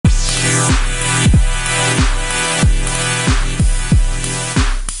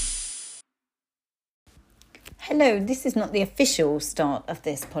hello. This is not the official start of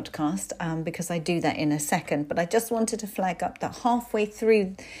this podcast because I do that in a second, but I just wanted to flag up that halfway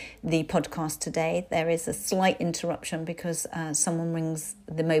through the podcast today, there is a slight interruption because someone rings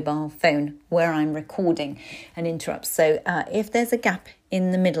the mobile phone where I'm recording and interrupts. So if there's a gap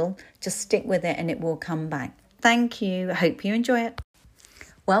in the middle, just stick with it and it will come back. Thank you. I hope you enjoy it.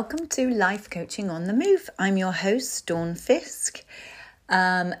 Welcome to Life Coaching on the Move. I'm your host, Dawn Fisk.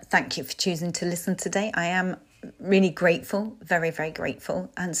 Thank you for choosing to listen today. I am really grateful, very, very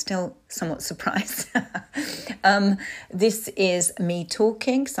grateful, and still somewhat surprised. This is me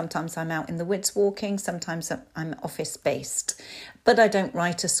talking. Sometimes I'm out in the woods walking. Sometimes I'm office-based. But I don't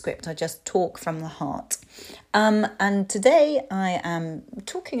write a script. I just talk from the heart. And today I am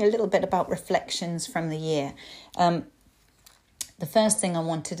talking a little bit about reflections from the year. The first thing I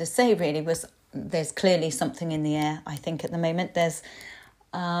wanted to say really was there's clearly something in the air, I think, at the moment. There's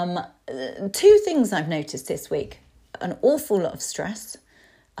two things I've noticed this week. An awful lot of stress.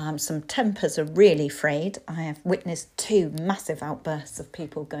 Some tempers are really frayed. I have witnessed two massive outbursts of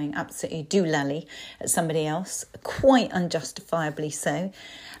people going absolutely doolally at somebody else, quite unjustifiably so,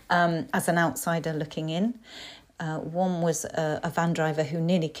 as an outsider looking in. One was a van driver who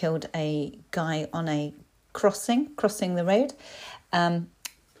nearly killed a guy on a crossing the road.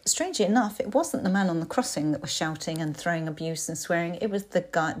 Strangely enough, it wasn't the man on the crossing that was shouting and throwing abuse and swearing. It was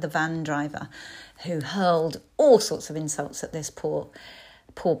the van driver who hurled all sorts of insults at this poor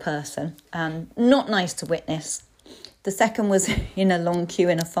person. Not nice to witness. The second was in a long queue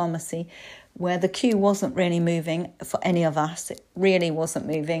in a pharmacy where the queue wasn't really moving for any of us. It really wasn't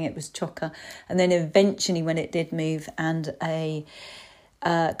moving. It was chocker. And then eventually when it did move and a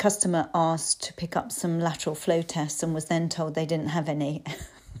customer asked to pick up some lateral flow tests and was then told they didn't have any.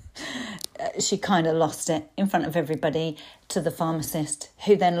 She kind of lost it in front of everybody to the pharmacist,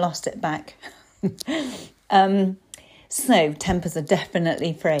 who then lost it back. So tempers are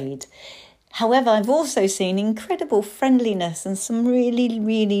definitely frayed. However, I've also seen incredible friendliness and some really,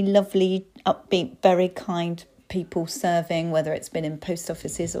 really lovely, upbeat, very kind people serving, whether it's been in post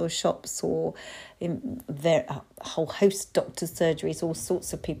offices or shops or in a whole host of doctors' surgeries, all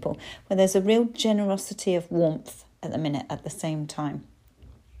sorts of people, where there's a real generosity of warmth at the minute at the same time.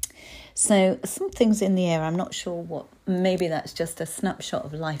 So something's in the air. I'm not sure what. Maybe that's just a snapshot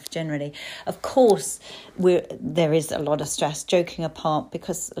of life generally. Of course, there is a lot of stress, joking apart,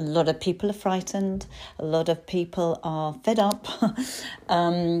 because a lot of people are frightened. A lot of people are fed up,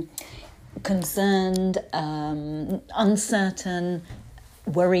 concerned, uncertain,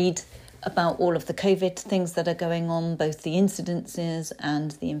 worried about all of the COVID things that are going on, both the incidences and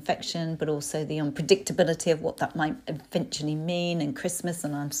the infection, but also the unpredictability of what that might eventually mean, and Christmas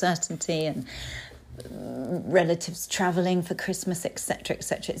and uncertainty and relatives travelling for Christmas, etc.,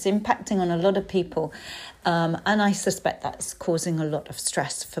 etc. It's impacting on a lot of people, and I suspect that's causing a lot of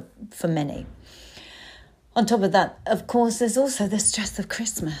stress for many. On top of that, of course, there's also the stress of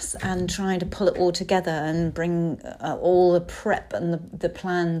Christmas and trying to pull it all together and bring all the prep and the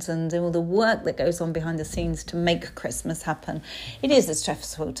plans and all the work that goes on behind the scenes to make Christmas happen. It is a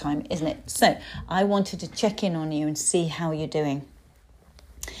stressful time, isn't it? So I wanted to check in on you and see how you're doing.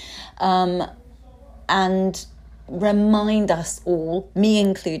 And remind us all, me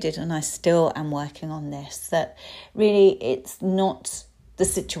included, and I still am working on this, that really it's not the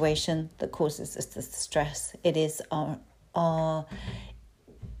situation that causes us the stress. It is our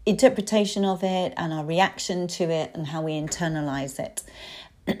interpretation of it and our reaction to it and how we internalise it.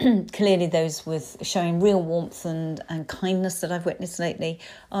 Clearly those with showing real warmth and kindness that I've witnessed lately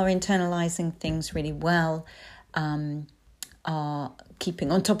are internalising things really well, are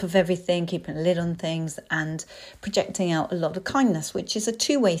keeping on top of everything, keeping a lid on things and projecting out a lot of kindness, which is a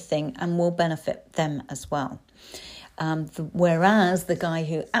two-way thing and will benefit them as well. Whereas the guy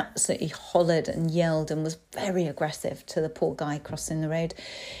who absolutely hollered and yelled and was very aggressive to the poor guy crossing the road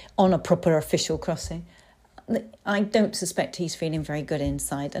on a proper official crossing, I don't suspect he's feeling very good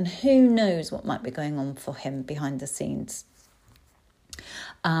inside. And who knows what might be going on for him behind the scenes.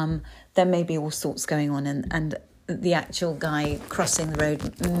 There may be all sorts going on and the actual guy crossing the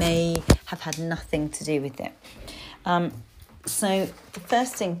road may have had nothing to do with it. So the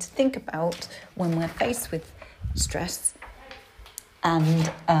first thing to think about when we're faced with stress and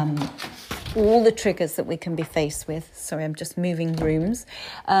all the triggers that we can be faced with, sorry, I'm just moving rooms,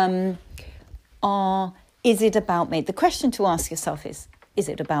 is it about me? The question to ask yourself is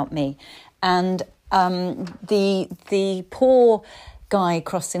it about me? And the poor guy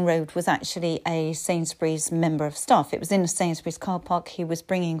crossing road was actually a Sainsbury's member of staff. It was in a Sainsbury's car park. He was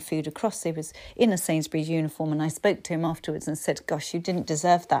bringing food across. He was in a Sainsbury's uniform, and I spoke to him afterwards and said, gosh, you didn't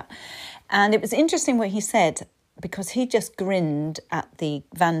deserve that. And it was interesting what he said, because he just grinned at the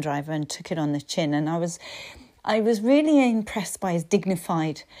van driver and took it on the chin. And I was really impressed by his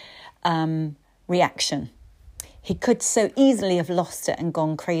dignified reaction. He could so easily have lost it and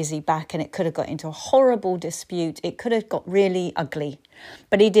gone crazy back, and it could have got into a horrible dispute. It could have got really ugly,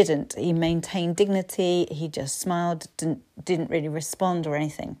 but he didn't. He maintained dignity. He just smiled, didn't really respond or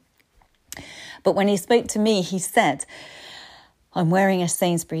anything. But when he spoke to me, he said, I'm wearing a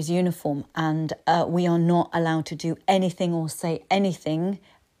Sainsbury's uniform, and we are not allowed to do anything or say anything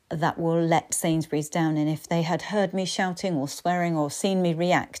that will let Sainsbury's down. And if they had heard me shouting or swearing or seen me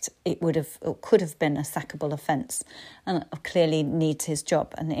react, it could have been a sackable offence, and clearly needs his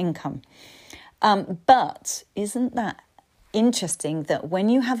job and income. But isn't that interesting that when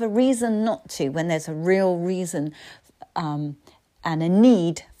you have a reason not to, when there's a real reason and a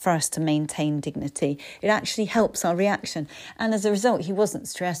need for us to maintain dignity, it actually helps our reaction. And as a result, he wasn't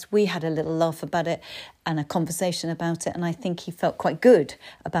stressed. We had a little laugh about it and a conversation about it. And I think he felt quite good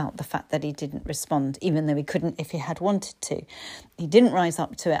about the fact that he didn't respond, even though he couldn't if he had wanted to. He didn't rise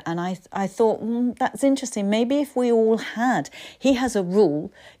up to it. And I thought, that's interesting. Maybe if we all had, he has a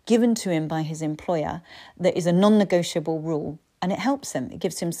rule given to him by his employer that is a non-negotiable rule, and it helps him. It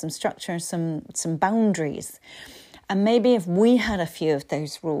gives him some structure, some boundaries. And maybe if we had a few of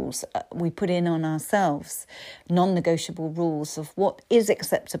those rules, we put in on ourselves non-negotiable rules of what is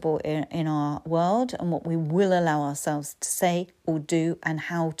acceptable in our world and what we will allow ourselves to say or do and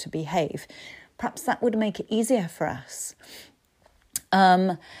how to behave, perhaps that would make it easier for us.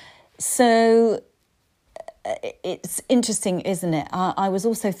 So it's interesting, isn't it? I was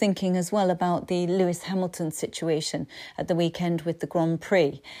also thinking as well about the Lewis Hamilton situation at the weekend with the Grand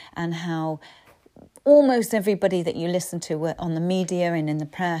Prix, and how almost everybody that you listen to on the media and in the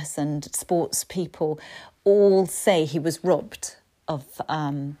press and sports people all say he was robbed of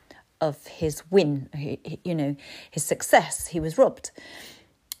his win, his success. He was robbed.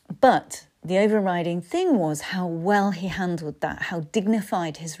 But the overriding thing was how well he handled that, how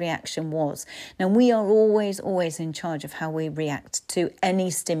dignified his reaction was. Now, we are always in charge of how we react to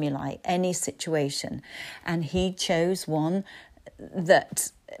any stimuli, any situation. And he chose one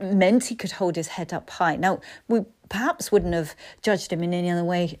that meant he could hold his head up high. Now, we perhaps wouldn't have judged him in any other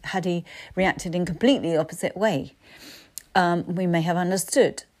way had he reacted in completely opposite way. We may have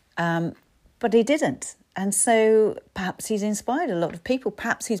understood, but he didn't. And so perhaps he's inspired a lot of people.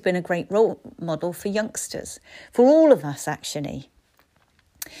 Perhaps he's been a great role model for youngsters, for all of us, actually.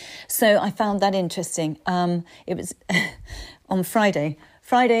 So I found that interesting. It was on Friday,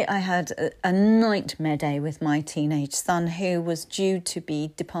 I had a nightmare day with my teenage son, who was due to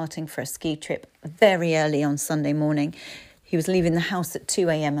be departing for a ski trip very early on Sunday morning. He was leaving the house at 2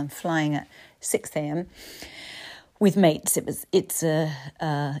 a.m. and flying at 6 a.m. with mates. It's a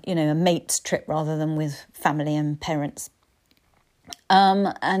mate's trip rather than with family and parents.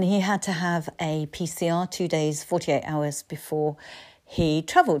 And he had to have a PCR 2 days, 48 hours before he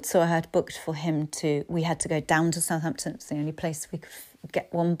travelled. So I had booked for him we had to go down to Southampton. It's the only place we could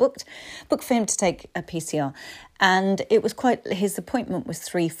get one booked for him to take a PCR. And it was his appointment was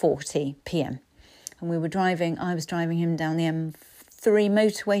 3:40 p.m. And I was driving him down the M3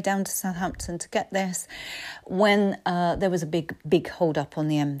 motorway down to Southampton to get this, when there was a big hold up on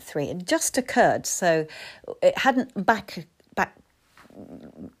the M3. It just occurred, so it hadn't back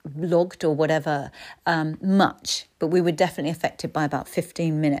logged or whatever much, but we were definitely affected by about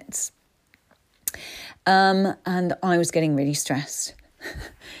 15 minutes. And I was getting really stressed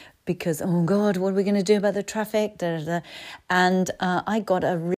because, oh God, what are we going to do about the traffic? Da, da, da. And I got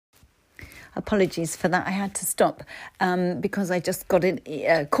apologies for that. I had to stop because I just got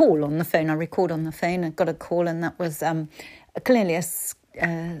a call on the phone. I record on the phone. I got a call, and that was clearly a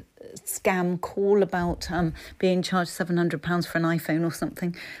scam call about being charged £700 for an iPhone or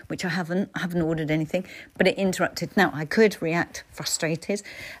something, which I haven't ordered anything, but it interrupted. Now, I could react frustrated,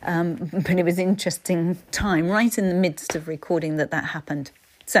 but it was an interesting time right in the midst of recording that happened.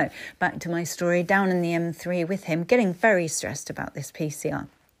 So back to my story, down in the M3 with him, getting very stressed about this PCR.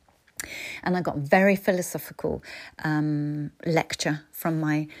 And I got a very philosophical lecture from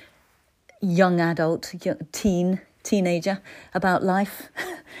my young adult, teenager about life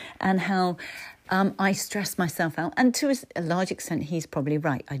and how I stress myself out. And to a large extent, he's probably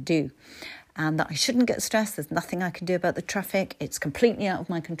right. I do. And that I shouldn't get stressed. There's nothing I can do about the traffic. It's completely out of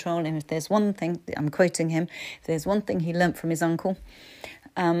my control. And if there's one thing, I'm quoting him, if there's one thing he learnt from his uncle,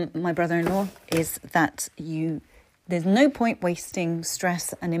 my brother-in-law, is that there's no point wasting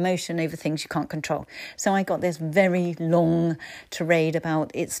stress and emotion over things you can't control. So I got this very long tirade about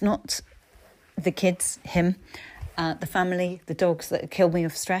it's not the kids, him, the family, the dogs that kill me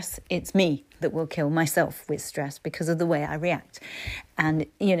of stress. It's me. that will kill myself with stress because of the way I react, and,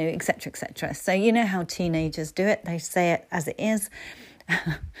 etc., etc. So you know how teenagers do it. They say it as it is.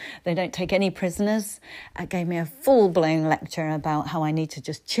 They don't take any prisoners. It gave me a full-blown lecture about how I need to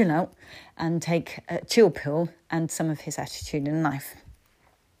just chill out and take a chill pill and some of his attitude in life.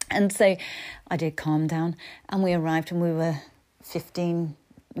 And so I did calm down, and we arrived, and we were 15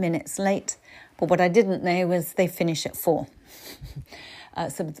 minutes late. But what I didn't know was they finish at 4.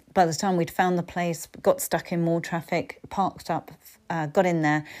 So by the time we'd found the place, got stuck in more traffic, parked up, got in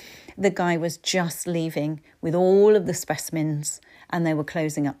there, the guy was just leaving with all of the specimens, and they were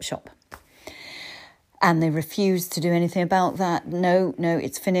closing up shop. And they refused to do anything about that. No,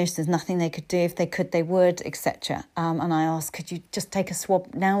 it's finished. There's nothing they could do. If they could, they would, etc. And I asked, could you just take a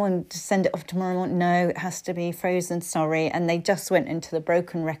swab now and send it off tomorrow morning? No, it has to be frozen, sorry. And they just went into the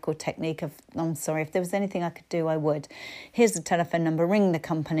broken record technique of, I'm sorry, if there was anything I could do, I would. Here's the telephone number, ring the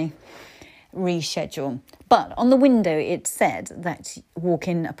company, reschedule. But on the window, it said that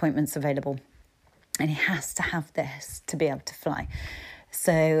walk-in appointments available. And he has to have this to be able to fly.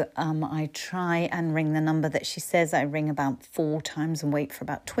 So I try and ring the number that she says. I ring about 4 times and wait for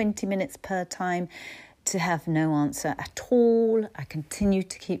about 20 minutes per time to have no answer at all. I continue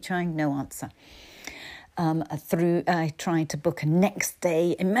to keep trying, no answer. I tried to book a next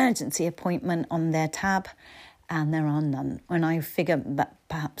day emergency appointment on their tab, and there are none. And I figure that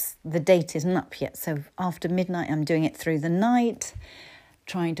perhaps the date isn't up yet. So after midnight, I'm doing it through the night,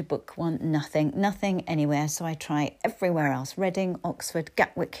 trying to book one, nothing anywhere. So I try everywhere else, Reading, Oxford,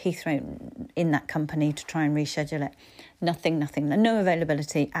 Gatwick, Heathrow, in that company to try and reschedule it. Nothing, no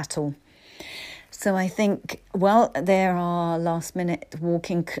availability at all. So I think, well, there are last minute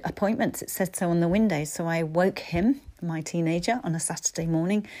walking appointments. It said so on the window. So I woke him, my teenager, on a Saturday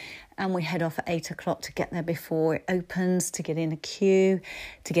morning, and we head off at 8 o'clock to get there before it opens, to get in a queue,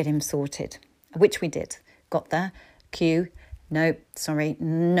 to get him sorted, which we did. Got there, queue, no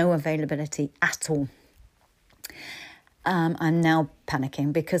availability at all. I'm now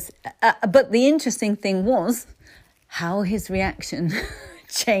panicking because, but the interesting thing was how his reaction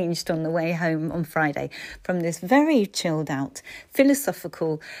changed on the way home on Friday from this very chilled out,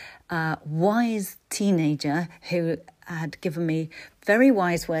 philosophical, wise teenager who had given me very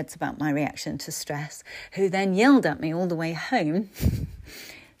wise words about my reaction to stress, who then yelled at me all the way home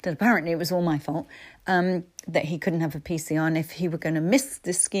that apparently it was all my fault, that he couldn't have a PCR, and if he were going to miss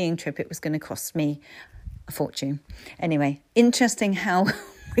this skiing trip, it was going to cost me a fortune. Anyway, interesting how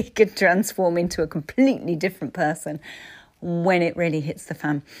we could transform into a completely different person when it really hits the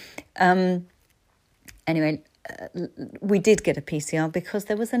fan. We did get a PCR because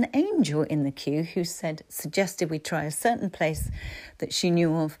there was an angel in the queue who suggested we try a certain place that she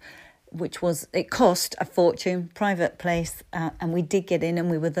knew of, which was, it cost a fortune, private place, and we did get in, and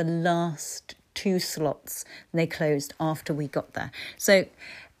we were the last 2 slots, and they closed after we got there. So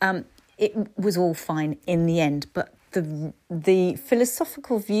it was all fine in the end, but the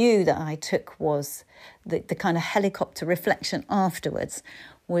philosophical view that I took was the kind of helicopter reflection afterwards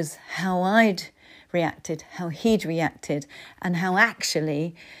was how I'd reacted, how he'd reacted, and how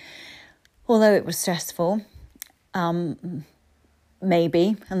actually, although it was stressful,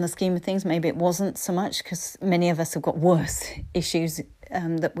 maybe, in the scheme of things, maybe it wasn't so much because many of us have got worse issues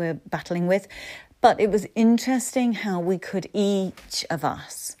that we're battling with. But it was interesting how we could, each of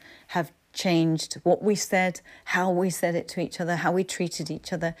us, have changed what we said, how we said it to each other, how we treated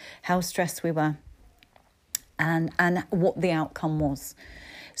each other, how stressed we were, and what the outcome was.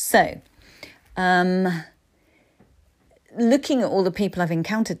 So, looking at all the people I've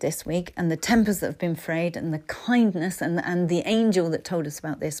encountered this week and the tempers that have been frayed and the kindness and the angel that told us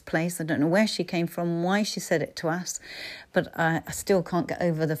about this place, I don't know where she came from, why she said it to us, but I still can't get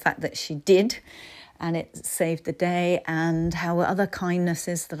over the fact that she did, and it saved the day, and how other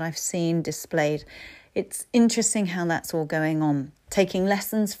kindnesses that I've seen displayed. It's interesting how that's all going on, taking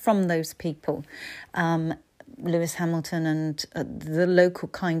lessons from those people, Lewis Hamilton and the local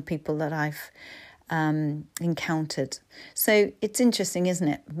kind people that I've encountered. So it's interesting, isn't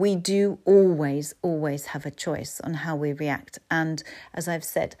it? We do always have a choice on how we react. And as I've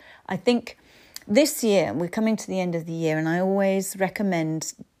said, I think this year, we're coming to the end of the year, and I always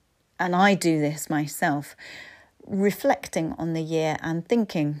recommend, and I do this myself, reflecting on the year and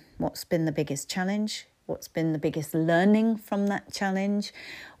thinking what's been the biggest challenge, what's been the biggest learning from that challenge,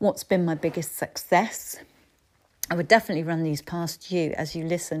 what's been my biggest success. I would definitely run these past you as you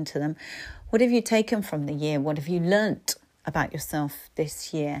listen to them. What have you taken from the year? What have you learnt about yourself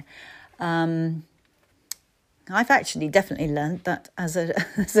this year? I've actually definitely learned that as a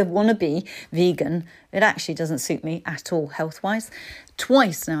wannabe vegan, it actually doesn't suit me at all health-wise.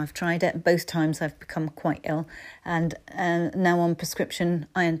 Twice now I've tried it. Both times I've become quite ill, and now on prescription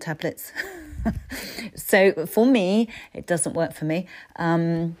iron tablets. So for me, it doesn't work for me.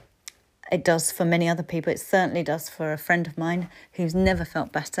 It does for many other people. It certainly does for a friend of mine who's never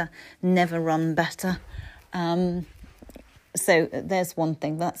felt better, never run better. So there's one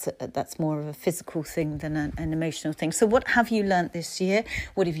thing. That's more of a physical thing than an emotional thing. So what have you learnt this year?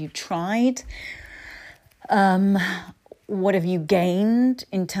 What have you tried? What have you gained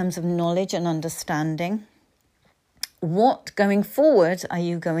in terms of knowledge and understanding? What, going forward, are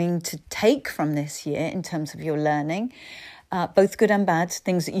you going to take from this year in terms of your learning? Both good and bad,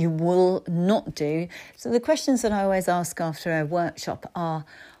 things that you will not do. So the questions that I always ask after a workshop are,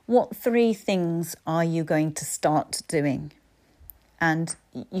 what 3 things are you going to start doing? And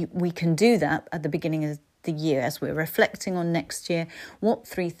we can do that at the beginning of the year as we're reflecting on next year. What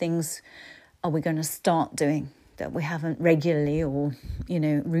 3 things are we going to start doing that we haven't regularly or,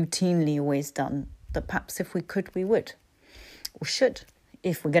 routinely always done, that perhaps if we could, we would, or should,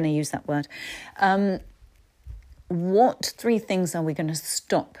 if we're going to use that word. What 3 things are we going to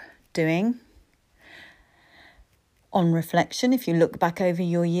stop doing? On reflection, if you look back over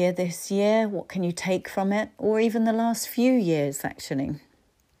your year this year, what can you take from it? Or even the last few years, actually.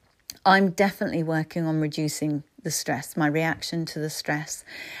 I'm definitely working on reducing the stress, my reaction to the stress.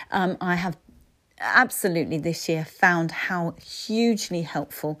 I have absolutely this year found how hugely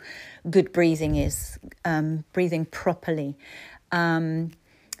helpful good breathing is, breathing properly.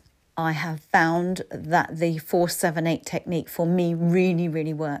 I have found that the 4-7-8 technique for me really,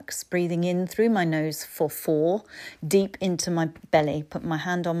 really works. Breathing in through my nose for 4, deep into my belly. Put my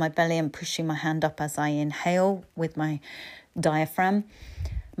hand on my belly and pushing my hand up as I inhale with my diaphragm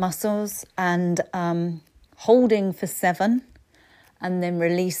muscles, and holding for 7, and then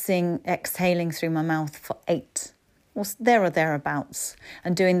releasing, exhaling through my mouth for 8, or there or thereabouts,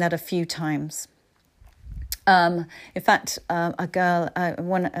 and doing that a few times. In fact, a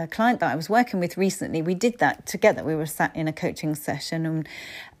client that I was working with recently, we did that together. We were sat in a coaching session,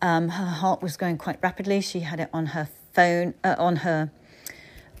 and her heart was going quite rapidly. She had it on her phone, on her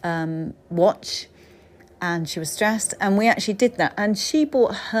watch, and she was stressed. And we actually did that, and she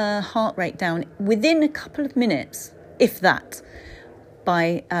brought her heart rate down within a couple of minutes, if that,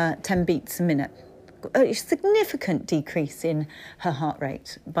 by 10 beats a minute. A significant decrease in her heart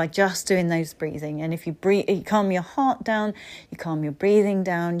rate by just doing those breathing. And if you breathe, you calm your heart down, you calm your breathing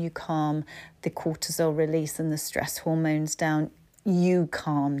down, you calm the cortisol release and the stress hormones down, you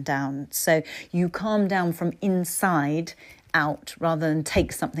calm down. So you calm down from inside out rather than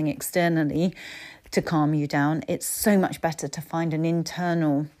take something externally to calm you down. It's so much better to find an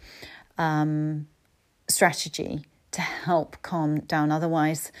internal strategy to help calm down.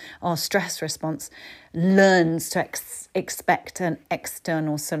 Otherwise, our stress response learns to expect an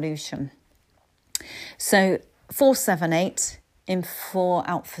external solution. So 4-7-8, in 4,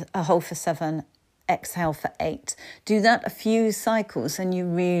 out for, hold for 7, exhale for 8. Do that a few cycles and you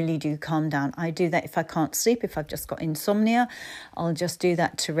really do calm down. I do that if I can't sleep, if I've just got insomnia, I'll just do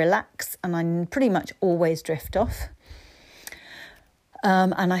that to relax, and I pretty much always drift off.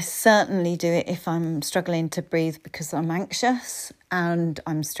 And I certainly do it if I'm struggling to breathe because I'm anxious and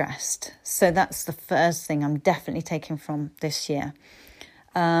I'm stressed. So that's the first thing I'm definitely taking from this year.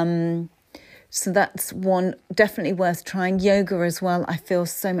 So that's one definitely worth trying. Yoga as well. I feel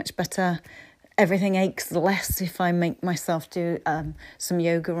so much better. Everything aches less if I make myself do some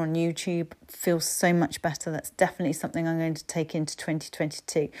yoga on YouTube. Feels so much better. That's definitely something I'm going to take into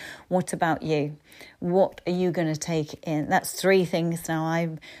 2022. What about you? What are you going to take in? That's 3 things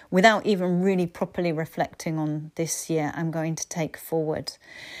now. Without even really properly reflecting on this year, I'm going to take forward.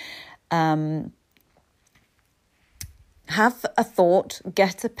 Have a thought,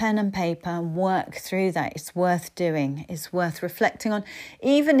 get a pen and paper and work through that. It's worth doing. It's worth reflecting on.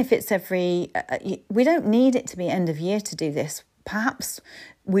 Even if it's we don't need it to be end of year to do this. Perhaps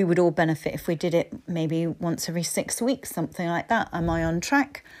we would all benefit if we did it maybe once every 6 weeks, something like that. Am I on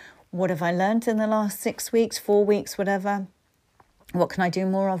track? What have I learned in the last 6 weeks, 4 weeks, whatever? What can I do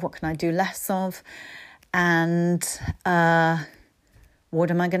more of? What can I do less of? And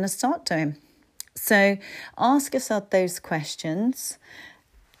what am I going to start doing? So ask yourself those questions.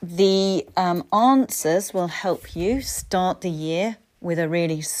 The answers will help you start the year with a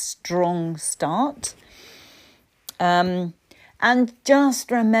really strong start. And just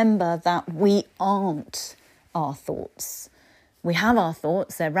remember that we aren't our thoughts. We have our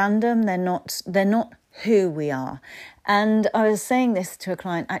thoughts. They're random. They're not who we are. And I was saying this to a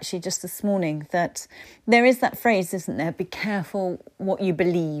client actually just this morning, that there is that phrase, isn't there? Be careful what you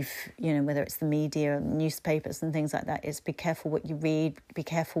believe, whether it's the media, newspapers and things like that, is be careful what you read, be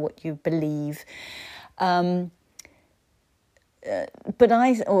careful what you believe. But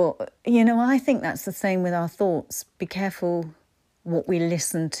I think that's the same with our thoughts. Be careful what we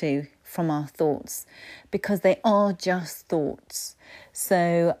listen to from our thoughts, because they are just thoughts.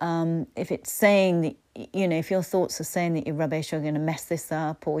 So if it's saying that, if your thoughts are saying that you're rubbish, or you're going to mess this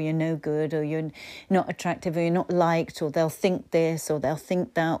up, or you're no good, or you're not attractive, or you're not liked, or they'll think this, or they'll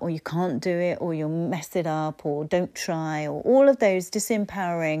think that, or you can't do it, or you'll mess it up, or don't try, or all of those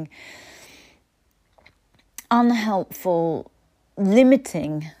disempowering, unhelpful,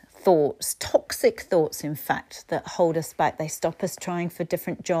 limiting thoughts, toxic thoughts, in fact, that hold us back. They stop us trying for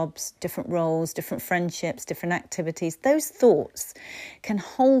different jobs, different roles, different friendships, different activities. Those thoughts can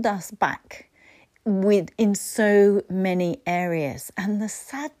hold us back in so many areas. And the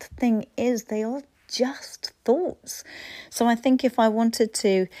sad thing is, they are just thoughts. So I think if I wanted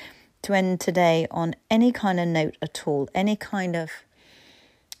to end today on any kind of note at all, any kind of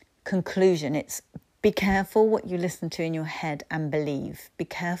conclusion, it's be careful what you listen to in your head and believe. Be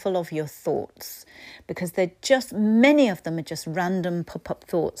careful of your thoughts, because many of them are just random pop-up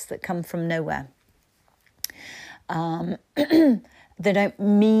thoughts that come from nowhere. They don't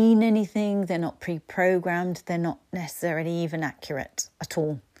mean anything. They're not pre-programmed. They're not necessarily even accurate at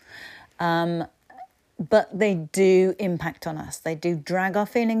all. But they do impact on us. They do drag our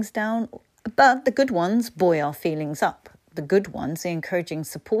feelings down. But the good ones buoy our feelings up. The good ones, the encouraging,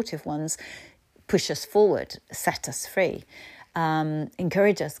 supportive ones, push us forward, set us free,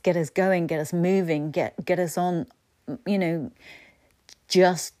 encourage us, get us going, get us moving, get us on,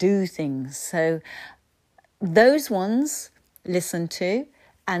 just do things. So those ones listen to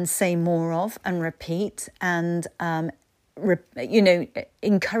and say more of and repeat, and,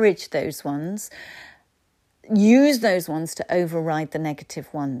 encourage those ones. Use those ones to override the negative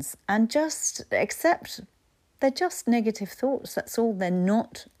ones, and just accept they're just negative thoughts. That's all. They're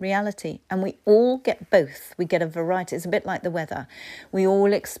not reality. And we all get both. We get a variety. It's a bit like the weather. We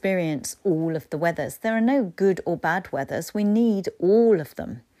all experience all of the weathers. There are no good or bad weathers. We need all of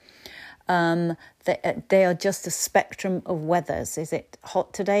them. They are just a spectrum of weathers. Is it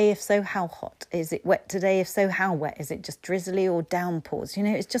hot today? If so, how hot? Is it wet today? If so, how wet? Is it just drizzly or downpours?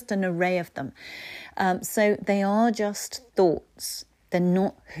 It's just an array of them. So they are just thoughts. They're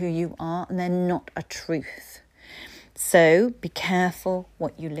not who you are, and they're not a truth. So be careful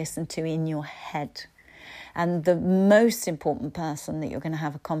what you listen to in your head. And the most important person that you're going to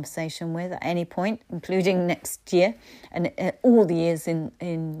have a conversation with at any point, including next year and all the years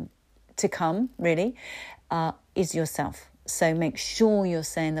in to come, really, is yourself. So make sure you're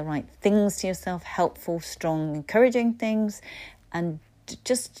saying the right things to yourself, helpful, strong, encouraging things, and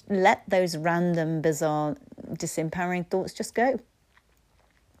just let those random, bizarre, disempowering thoughts just go.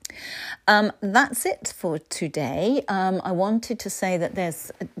 That's it for today. I wanted to say that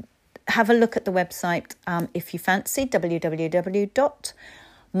have a look at the website if you fancy,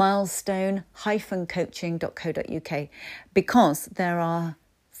 www.milestone-coaching.co.uk, because there are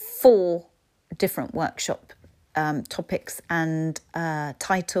 4 different workshop topics and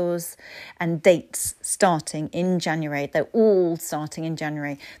titles and dates starting in January. They're all starting in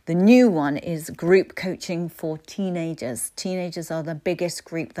January. The new one is group coaching for teenagers. Teenagers are the biggest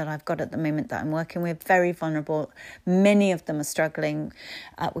group that I've got at the moment that I'm working with. Very vulnerable. Many of them are struggling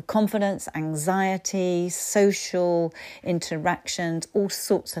with confidence, anxiety, social interactions, all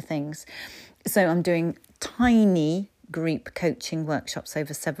sorts of things. So I'm doing tiny group coaching workshops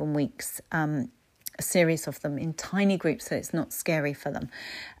over 7 weeks, a series of them in tiny groups, so it's not scary for them.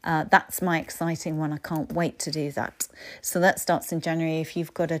 That's my exciting one. I can't wait to do that. So that starts in January. If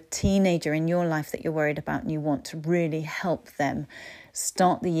you've got a teenager in your life that you're worried about and you want to really help them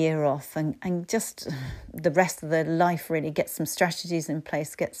start the year off and just the rest of their life, really get some strategies in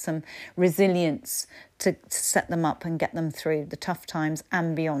place, get some resilience to set them up and get them through the tough times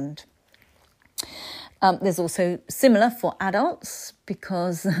and beyond. There's also similar for adults,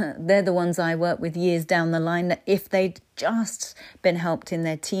 because they're the ones I work with years down the line, that if they'd just been helped in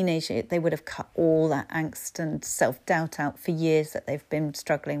their teenager, they would have cut all that angst and self-doubt out for years that they've been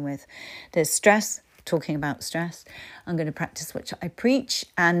struggling with. There's stress. Talking about stress, I'm going to practice what I preach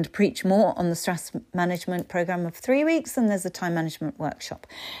and preach more on the stress management program of 3 weeks, and there's a time management workshop.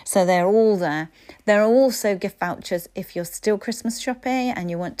 So they're all there. There are also gift vouchers if you're still Christmas shopping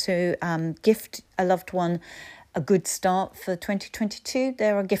and you want to gift a loved one a good start for 2022,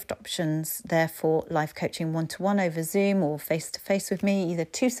 there are gift options there for life coaching one-to-one over Zoom or face-to-face with me, either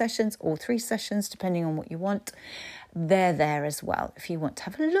 2 sessions or 3 sessions, depending on what you want. They're there as well if you want to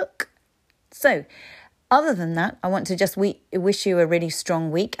have a look. So other than that, I want to just wish you a really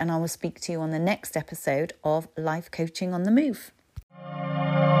strong week, and I will speak to you on the next episode of Life Coaching on the Move.